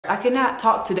I cannot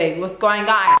talk today. What's going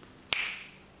on?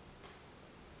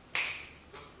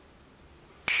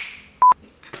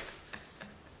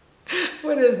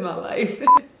 What is my life?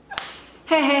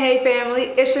 Hey family,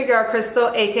 it's your girl Crystal,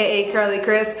 aka Curly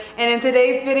Chris, and in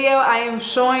today's video I am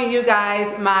showing you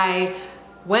guys my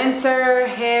winter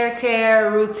hair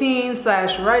care routine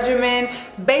slash regimen.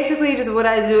 Basically just what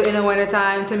I do in the winter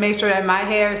time to make sure that my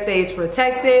hair stays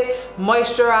protected,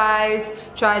 moisturized,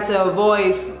 try to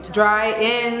avoid dry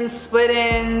ends, split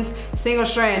ends, single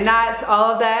strand knots,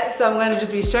 all of that. So I'm going to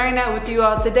just be sharing that with you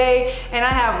all today, and I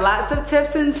have lots of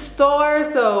tips in store,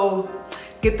 so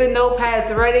get the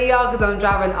notepads ready, y'all, because I'm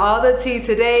dropping all the tea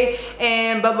today.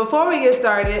 But before we get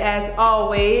started, as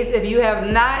always, if you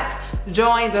have not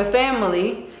joined the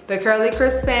family, the Curly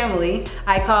Chris family,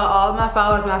 I call all of my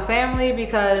followers my family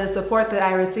because the support that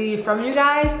I receive from you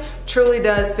guys truly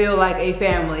does feel like a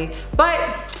family. But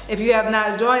if you have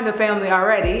not joined the family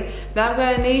already, then I'm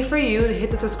gonna need for you to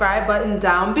hit the subscribe button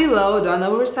down below. Don't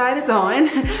know which side it's on,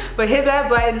 but hit that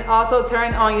button. Also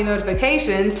turn on your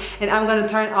notifications, and I'm gonna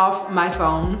turn off my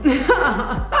phone.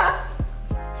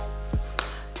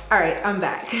 All right, I'm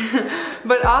back.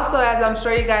 But also, as I'm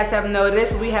sure you guys have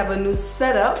noticed, we have a new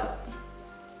setup.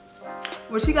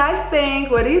 What you guys think?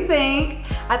 What do you think?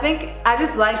 I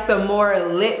just like the more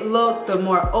lit look, the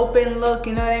more open look,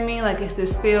 you know what I mean? Like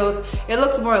it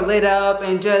looks more lit up,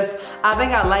 and I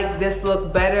think I like this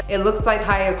look better. It looks like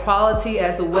higher quality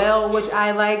as well, which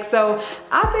I like. So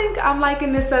I think I'm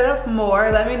liking this setup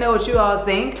more. Let me know what you all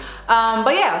think.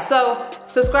 But yeah, so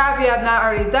subscribe if you have not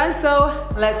already done so.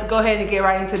 Let's go ahead and get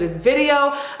right into this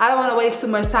video. I don't want to waste too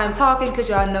much time talking because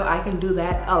y'all know I can do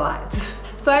that a lot.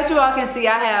 So as you all can see,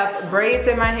 I have braids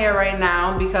in my hair right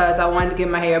now because I wanted to give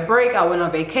my hair a break. I went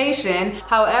on vacation.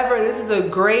 However, this is a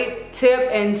great tip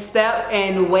and step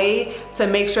and way to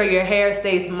make sure your hair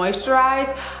stays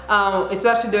moisturized,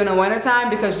 especially during the winter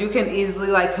time, because you can easily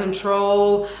like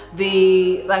control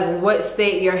what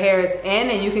state your hair is in,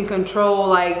 and you can control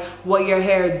like what your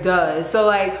hair does. So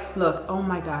like, look, oh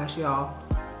my gosh, y'all,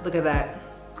 look at that.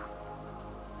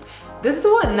 This is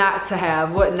what not to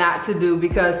have, what not to do,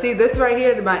 because see this right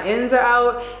here, my ends are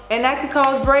out, and that could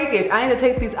cause breakage. I need to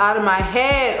take these out of my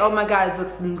head. Oh my God,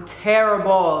 it looks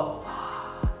terrible.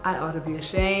 I ought to be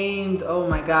ashamed. Oh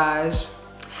my gosh.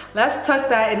 Let's tuck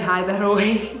that and hide that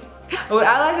away. What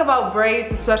I like about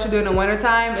braids, especially during the winter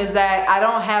time, is that I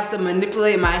don't have to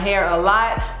manipulate my hair a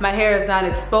lot. My hair is not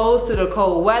exposed to the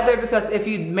cold weather, because if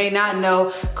you may not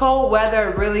know, cold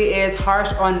weather really is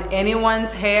harsh on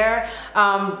anyone's hair.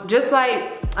 Just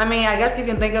like, I mean, I guess you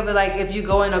can think of it like if you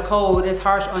go in a cold, it's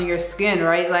harsh on your skin,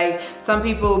 right? Like some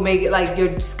people make it like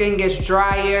your skin gets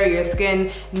drier, your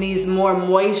skin needs more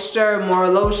moisture, more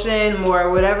lotion,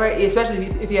 more whatever, especially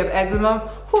if you have eczema.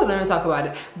 Whew, let me talk about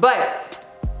it. But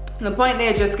the point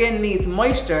is your skin needs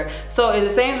moisture. So it's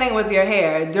the same thing with your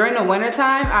hair. During the winter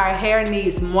time, our hair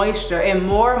needs moisture, and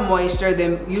more moisture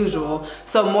than usual.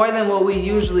 So more than what we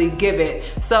usually give it.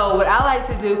 So what I like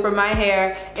to do for my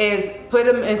hair is put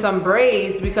them in some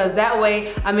braids, because that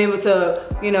way I'm able to,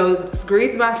 you know,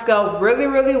 grease my scalp really,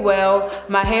 really well.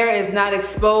 My hair is not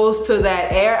exposed to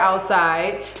that air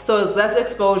outside, so it's less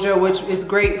exposure, which is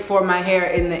great for my hair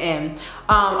in the end.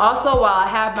 Also, while I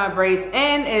have my braids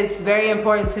in, it's very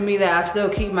important to me that I still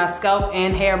keep my scalp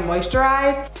and hair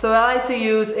moisturized. So what I like to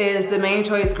use is the Main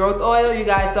Choice Growth Oil. You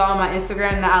guys saw on my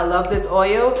Instagram that I love this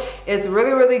oil. It's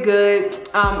really, really good.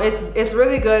 It's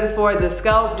really good for the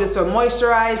scalp, just for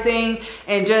moisturizing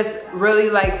and just really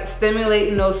like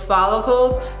stimulating those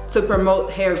follicles to promote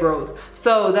hair growth.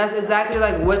 So that's exactly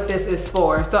like what this is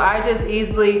for. So I just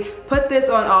easily put this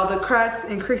on all the cracks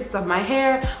and creases of my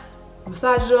hair,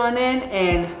 massage it on in,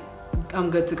 and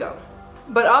I'm good to go.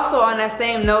 But also on that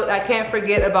same note, I can't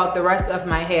forget about the rest of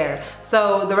my hair.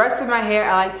 So the rest of my hair,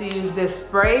 I like to use this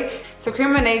spray. It's a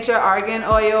Cream of Nature Argan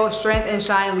Oil Strength and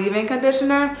Shine Leave-In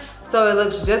Conditioner. So it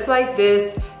looks just like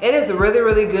this. It is really,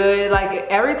 really good. Like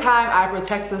every time I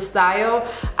protect the style,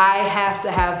 I have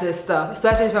to have this stuff,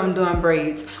 especially if I'm doing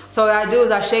braids. So what I do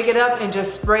is I shake it up and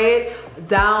just spray it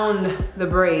down the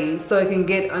braids so it can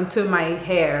get onto my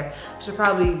hair. I should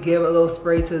probably give a little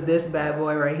spray to this bad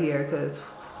boy right here, because,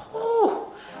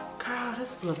 oh, girl,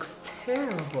 this looks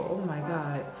terrible. Oh my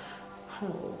God.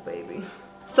 Oh, baby.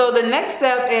 So the next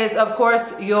step is, of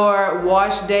course, your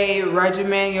wash day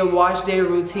regimen, your wash day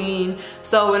routine.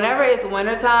 So whenever it's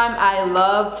wintertime, I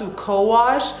love to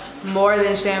co-wash. more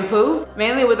than shampoo.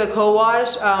 Mainly with a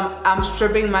co-wash, I'm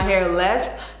stripping my hair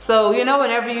less. So you know,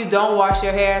 whenever you don't wash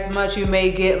your hair as much, you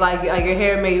may get like your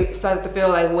hair may start to feel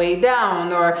like weighed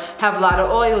down or have a lot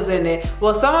of oils in it.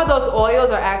 Well, some of those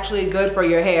oils are actually good for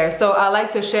your hair. So I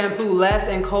like to shampoo less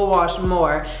and co-wash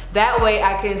more. That way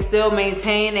I can still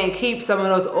maintain and keep some of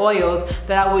those oils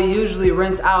that I would usually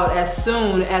rinse out as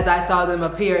soon as I saw them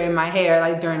appear in my hair,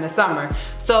 like during the summer.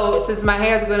 So since my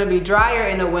hair is going to be drier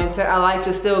in the winter, I like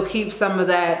to still keep some of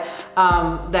that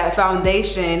that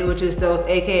foundation, which is those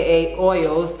AKA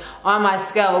oils, on my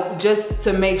scalp, just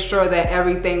to make sure that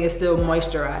everything is still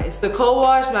moisturized. The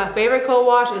co-wash, my favorite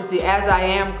co-wash is the As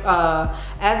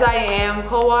I Am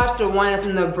co-wash, the one that's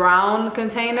in the brown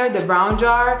container, the brown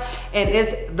jar, and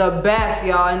it's the best,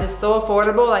 y'all, and it's so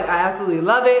affordable. Like, I absolutely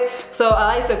love it. So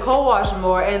I like to co-wash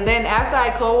more, and then after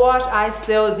I co-wash, I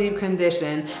still deep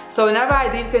condition. So whenever I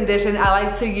deep condition, I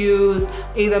like to use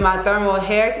either my thermal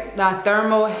head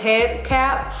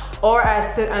cap, or I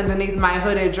sit underneath my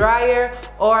hooded dryer,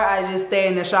 or I just stay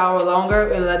in the shower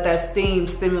longer and let that steam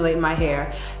stimulate my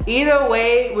hair. Either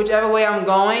way, whichever way I'm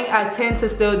going, I tend to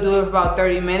still do it for about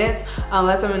 30 minutes.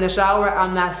 Unless I'm in the shower,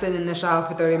 I'm not sitting in the shower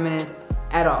for 30 minutes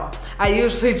at all. I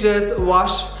usually just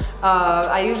wash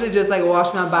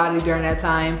my body during that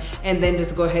time, and then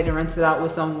just go ahead and rinse it out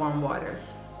with some warm water.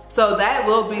 So that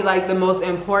will be like the most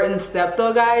important step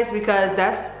though, guys, because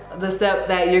that's the step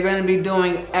that you're going to be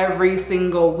doing every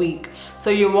single week. So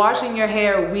you're washing your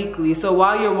hair weekly. So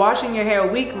while you're washing your hair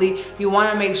weekly, you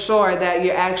want to make sure that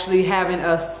you're actually having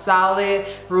a solid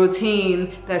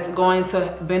routine that's going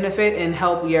to benefit and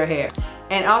help your hair.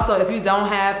 And also, if you don't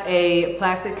have a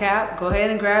plastic cap, go ahead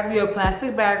and grab you a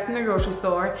plastic bag from the grocery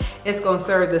store. It's going to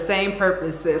serve the same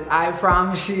purposes. I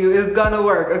promise you, it's going to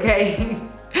work, okay?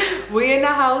 We in the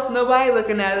house, nobody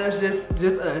looking at us,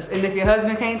 just us. And if your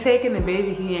husband can't take it, then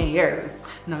baby, he ain't yours.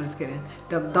 No, I'm just kidding.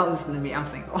 Don't listen to me, I'm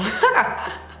single.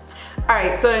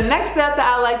 Alright, so the next step that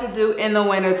I like to do in the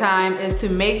winter time is to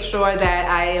make sure that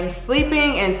I am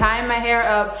sleeping and tying my hair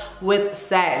up with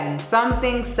satin,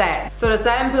 something satin. So the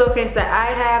satin pillowcase that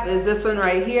I have is this one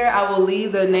right here. I will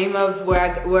leave the name of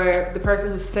where the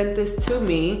person who sent this to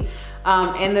me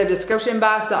in the description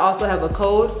box. I also have a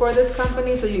code for this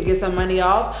company so you can get some money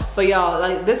off. But y'all,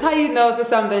 like, this is how you know if it's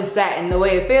something satin. The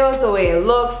way it feels, the way it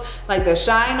looks, like the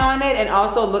shine on it, and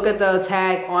also look at the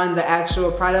tag on the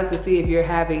actual product to see if you're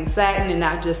having satin and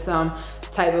not just some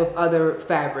type of other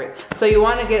fabric. So you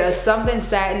want to get a something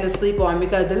satin to sleep on,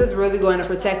 because this is really going to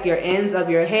protect your ends of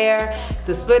your hair,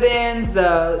 the split ends,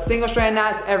 the single strand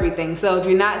knots, everything. So if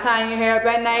you're not tying your hair up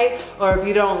at night, or if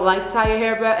you don't like to tie your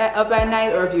hair up at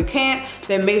night, or if you can't,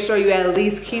 then make sure you at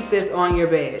least keep this on your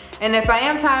bed. And if I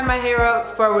am tying my hair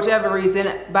up for whichever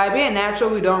reason, by being natural,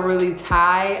 we don't really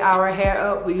tie our hair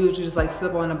up. We usually just like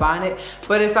slip on a bonnet.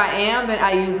 But if I am, then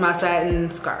I use my satin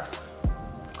scarf.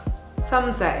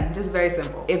 Something satin, just very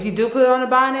simple. If you do put it on a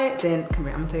bonnet, then come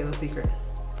here, I'm gonna tell you a little secret.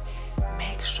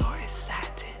 Make sure it's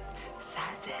satin.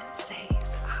 Satin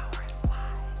saves our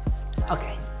lives.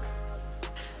 Okay.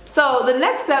 So the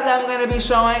next step that I'm gonna be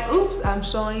showing, oops, I'm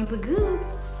showing the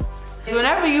goods. So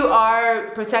whenever you are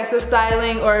protective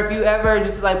styling, or if you ever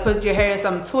just like put your hair in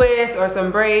some twists or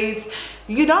some braids,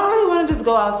 you don't really want to just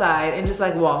go outside and just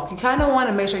like walk. You kind of want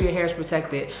to make sure your hair is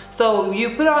protected. So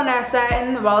you put on that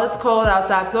satin while it's cold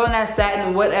outside, put on that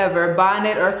satin, whatever,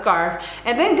 bonnet or scarf,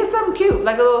 and then get something cute,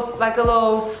 like a little,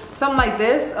 something like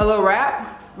this, a little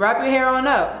wrap your hair on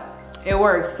up. It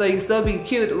works, so you still be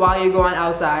cute while you're going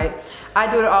outside. I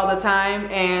do it all the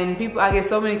time, and I get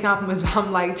so many compliments.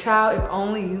 I'm like, child, if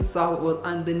only you saw what was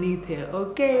underneath here,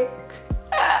 okay?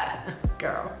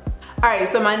 Girl. Alright,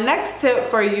 so my next tip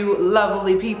for you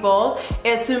lovely people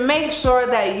is to make sure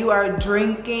that you are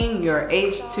drinking your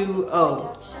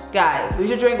H2O. Guys, we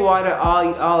should drink water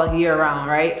all year round,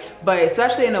 right? But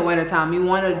especially in the wintertime, you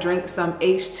want to drink some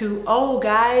H2O,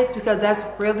 guys, because that's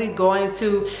really going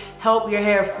to help your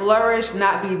hair flourish,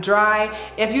 not be dry.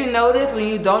 If you notice, when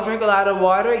you don't drink a lot of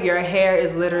water, your hair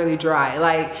is literally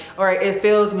dry, or it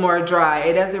feels more dry.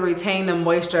 It doesn't retain the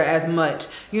moisture as much.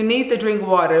 You need to drink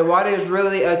water. Water is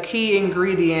really a key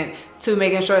ingredient to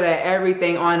making sure that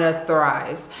everything on us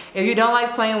thrives. If you don't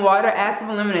like plain water, add some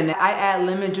lemon in it. I add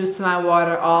lemon juice to my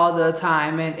water all the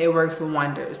time, and it works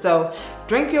wonders. So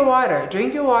drink your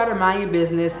water, mind your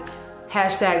business.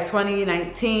 Hashtag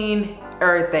 2019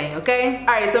 everything, okay? All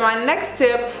right, so my next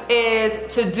tip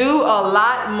is to do a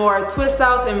lot more twist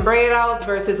outs and braid outs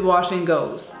versus wash and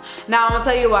goes. Now I'm gonna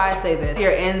tell you why I say this.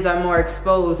 Your ends are more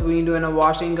exposed when you're doing a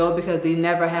wash and go because they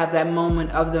never have that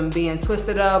moment of them being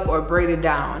twisted up or braided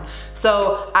down.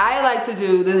 So I like to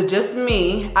do, this is just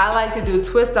me, I like to do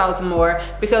twist outs more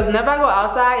because whenever I go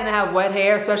outside and I have wet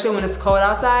hair, especially when it's cold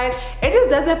outside, it just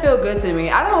doesn't feel good to me.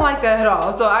 I don't like that at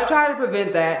all. So I try to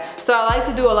prevent that. So I like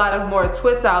to do a lot of more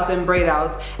twist outs and braid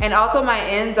outs. And also my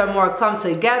ends are more clumped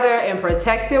together and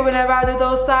protected whenever I do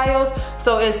those styles.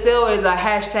 So it still is a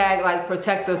hashtag like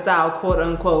protective style, quote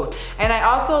unquote. And I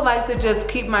also like to just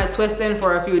keep my twisting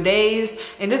for a few days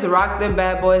and just rock them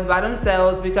bad boys by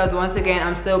themselves because once again,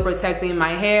 I'm still protecting my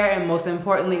hair and most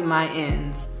importantly, my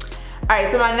ends. Alright,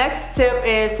 so my next tip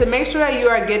is to make sure that you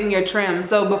are getting your trim.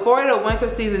 So before the winter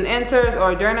season enters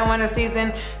or during the winter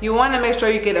season, you want to make sure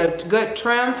you get a good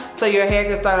trim so your hair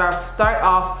can start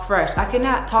off fresh. I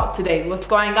cannot talk today. What's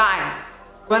going on?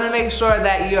 You want to make sure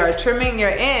that you are trimming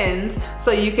your ends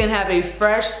so you can have a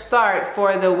fresh start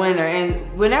for the winter.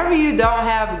 And whenever you don't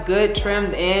have good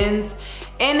trimmed ends,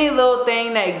 any little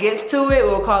thing that gets to it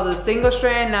will cause a single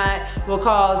strand knot, will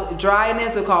cause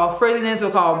dryness, will cause frizziness,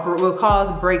 will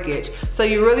cause breakage. So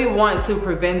you really want to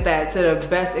prevent that to the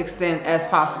best extent as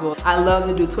possible. I love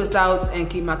to do twist outs and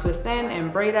keep my twist in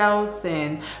and braid outs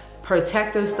and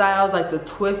protective styles like the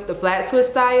flat twist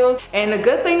styles. And the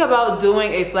good thing about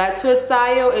doing a flat twist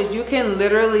style is you can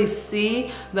literally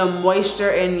see the moisture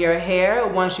in your hair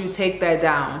once you take that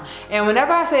down. And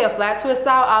whenever I say a flat twist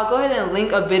style, I'll go ahead and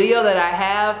link a video that I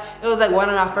have. It was like one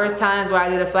of my first times where I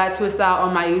did a flat twist style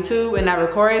on my YouTube and I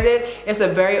recorded it. It's a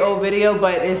very old video,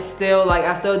 but it's still like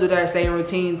I still do that same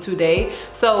routine today.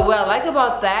 So what I like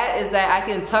about that is that I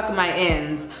can tuck my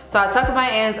ends. So I tuck my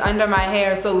ends under my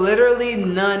hair, so literally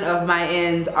none of my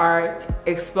ends are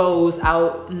exposed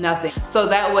out, nothing. So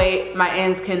that way my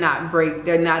ends cannot break.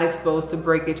 They're not exposed to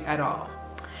breakage at all.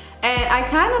 And I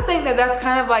kind of think that that's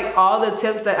kind of like all the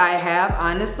tips that I have,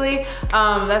 honestly.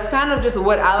 That's kind of just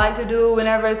what I like to do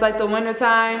whenever it's like the winter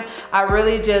time. I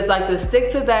really just like to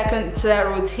stick to that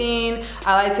routine.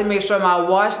 I like to make sure my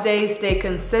wash days stay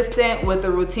consistent with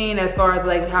the routine as far as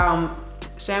like how I'm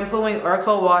shampooing or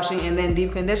co-washing and then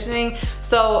deep conditioning.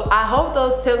 So I hope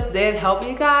those tips did help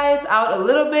you guys out a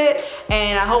little bit,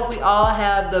 and I hope we all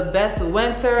have the best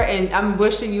winter, and I'm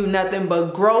wishing you nothing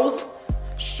but growth,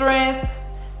 strength,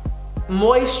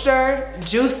 moisture,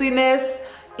 juiciness,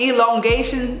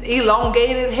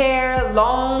 elongated hair,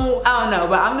 long, I don't know,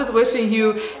 but I'm just wishing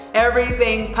you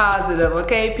everything positive,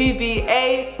 okay?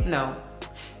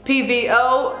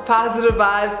 PVO, positive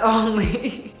vibes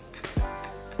only.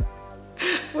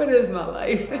 What is my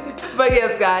life? But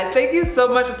yes guys, thank you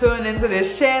so much for tuning into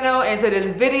this channel and to this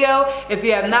video. If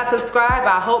you have not subscribed,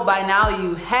 I hope by now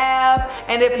you have.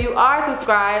 And if you are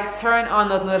subscribed, turn on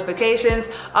those notifications.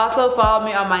 Also follow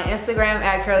me on my Instagram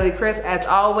at CurlyChris as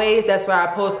always. That's where I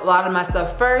post a lot of my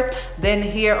stuff first, then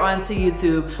here onto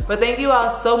YouTube. But thank you all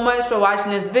so much for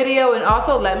watching this video, and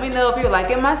also let me know if you're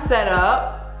liking my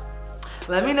setup.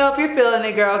 Let me know if you're feeling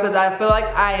it, girl, because I feel like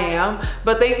I am.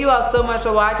 But thank you all so much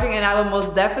for watching, and I will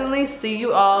most definitely see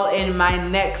you all in my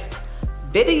next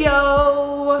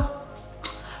video.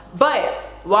 But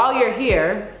while you're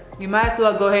here, you might as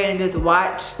well go ahead and just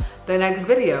watch the next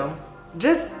video.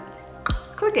 Just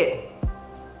click it.